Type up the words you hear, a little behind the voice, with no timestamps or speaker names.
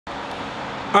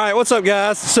Alright, what's up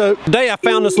guys? So today I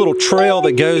found this little trail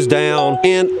that goes down,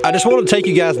 and I just wanted to take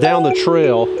you guys down the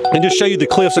trail and just show you the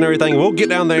cliffs and everything. We'll get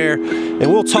down there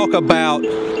and we'll talk about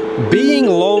being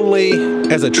lonely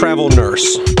as a travel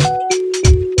nurse.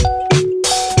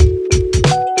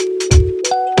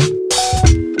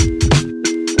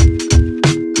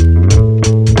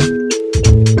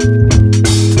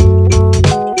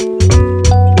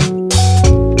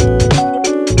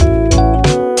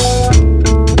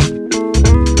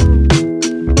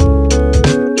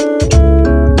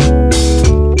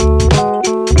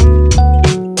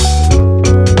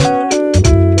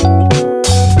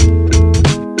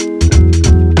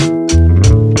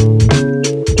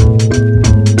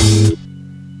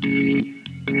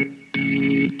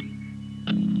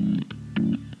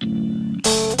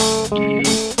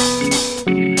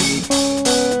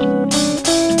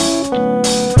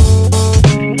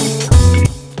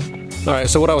 Alright,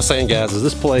 so what I was saying guys is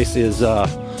this place is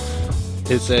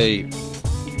it's a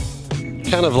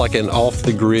kind of like an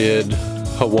off-the-grid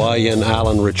Hawaiian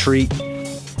island retreat.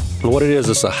 And what it is,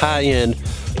 it's a high-end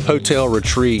hotel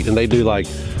retreat, and they do like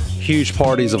huge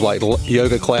parties of like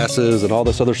yoga classes and all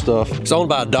this other stuff. It's owned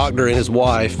by a doctor and his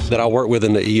wife that I work with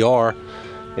in the ER,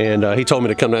 and he told me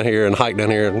to come down here and hike down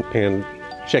here and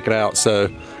check it out. So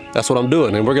that's what I'm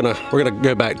doing, and we're gonna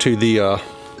go back to the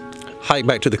hike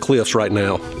back to the cliffs right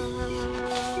now.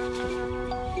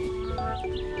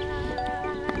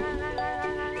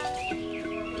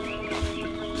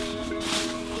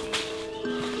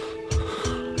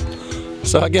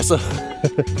 So I guess a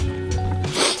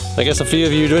few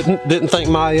of you didn't think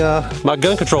my my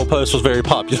gun control post was very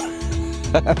popular.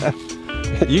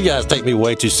 You guys take me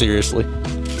way too seriously.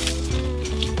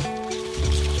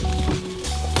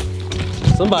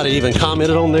 Somebody even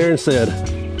commented on there and said,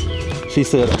 she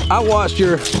said, I watched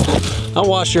your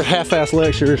half-ass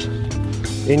lectures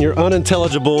and your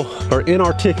unintelligible or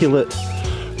inarticulate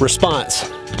response.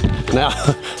 Now,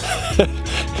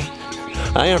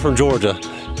 I am from Georgia.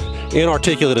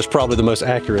 Inarticulate is probably the most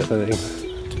accurate thing.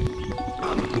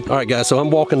 All right guys, so I'm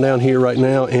walking down here right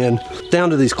now and down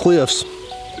to these cliffs.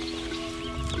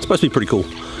 It's supposed to be pretty cool.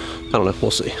 I don't know,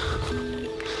 we'll see.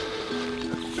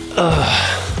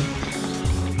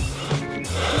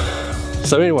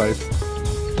 So anyways,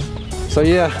 so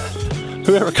yeah,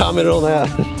 whoever commented on that,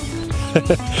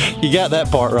 you got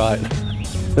that part right.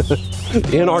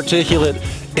 Inarticulate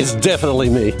is definitely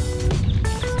me.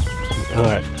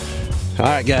 All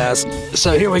right guys,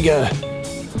 so here we go.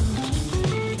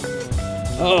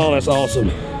 Oh, that's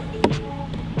awesome.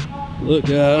 Look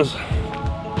guys.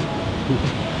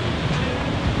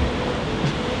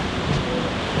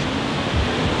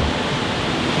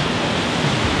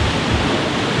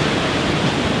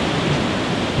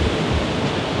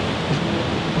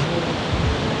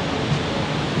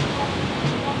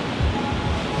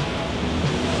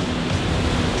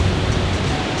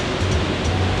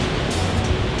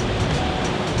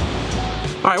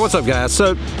 Alright, what's up guys?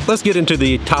 So let's get into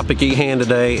the topic at hand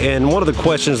today, and one of the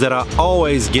questions that I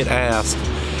always get asked,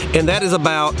 and that is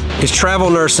about, is travel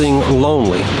nursing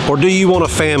lonely? Or do you want a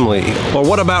family? Or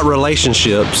what about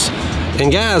relationships?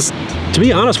 And guys, to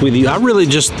be honest with you, I really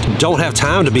just don't have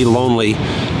time to be lonely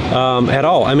at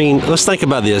all. I mean, let's think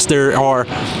about this. There are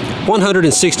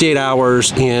 168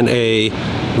 hours in a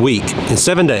week, in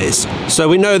 7 days. So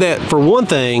we know that for one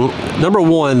thing, number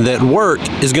one, that work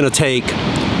is going to take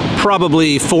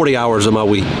probably 40 hours of my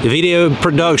week. Video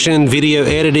production, video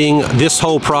editing, this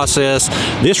whole process,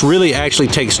 this really actually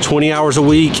takes 20 hours a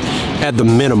week at the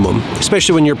minimum,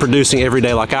 especially when you're producing every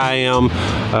day like I am.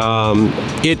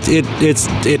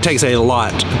 It takes a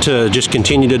lot to just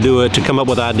continue to do it, to come up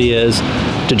with ideas,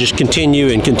 to just continue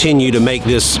to make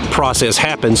this process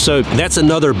happen. So that's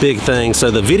another big thing. So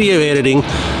the video editing,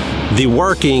 the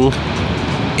working,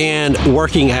 and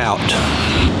working out.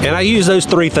 And I use those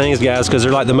three things, guys, because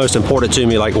they're like the most important to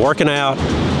me. Like working out,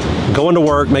 going to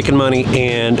work, making money,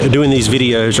 and doing these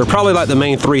videos are probably like the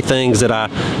main three things that I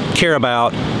care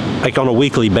about, like on a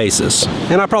weekly basis.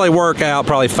 And I probably work out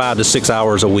probably 5 to 6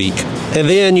 hours a week. And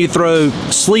then you throw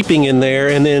sleeping in there,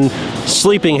 and then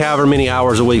sleeping however many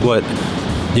hours a week. What,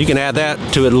 you can add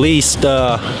that to at least 8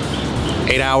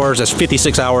 hours. That's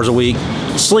 56 hours a week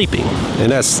sleeping.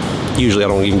 And that's usually, I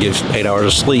don't even get 8 hours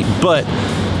of sleep, but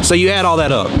so you add all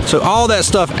that up. So all that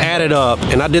stuff added up,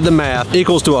 and I did the math,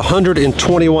 equals to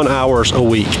 121 hours a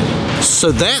week.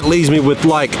 So that leaves me with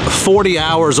like 40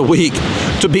 hours a week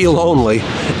to be lonely.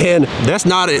 And that's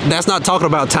not it. That's not talking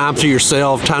about time to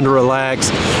yourself, time to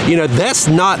relax. You know, that's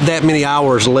not that many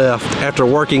hours left after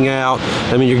working out.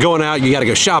 I mean, you're going out, you got to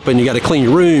go shopping, you got to clean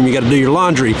your room, you got to do your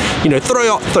laundry, you know,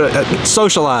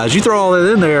 socialize. You throw all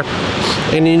that in there,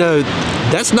 And you know,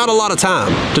 that's not a lot of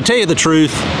time. To tell you the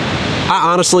truth,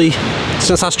 I honestly,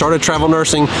 since I started travel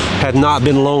nursing, have not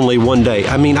been lonely one day.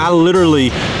 I mean, I literally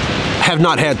have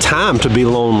not had time to be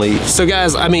lonely. So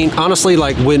guys, I mean, honestly,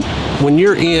 like when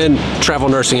you're in travel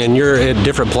nursing and you're at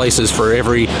different places for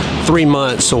every 3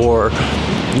 months, or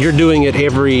you're doing it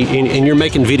and you're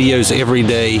making videos every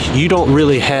day, you don't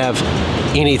really have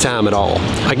any time at all.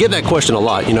 I get that question a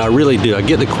lot, you know, I really do. I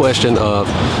get the question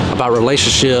about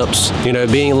relationships, you know,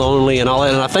 being lonely and all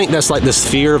that, and I think that's like this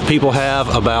fear people have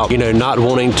about, you know, not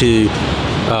wanting to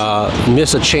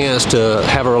miss a chance to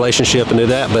have a relationship and do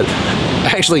that. But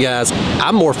actually, guys,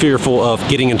 I'm more fearful of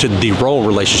getting into the wrong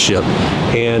relationship,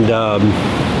 and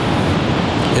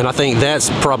I think that's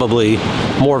probably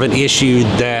more of an issue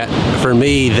that for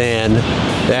me than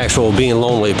the actual being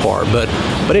lonely part. But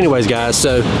anyways, guys,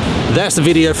 so that's the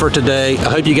video for today. I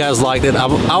hope you guys liked it.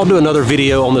 I'll do another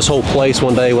video on this whole place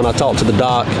one day when I talk to the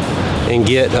doc and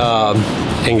get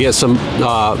some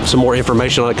more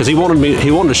information on it, because he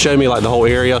wanted to show me like the whole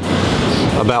area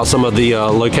about some of the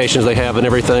locations they have and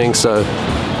everything. So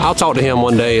I'll talk to him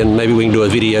one day and maybe we can do a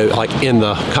video like in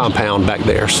the compound back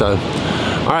there. So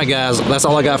all right, guys, that's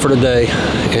all I got for today,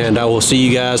 and I will see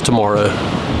you guys tomorrow.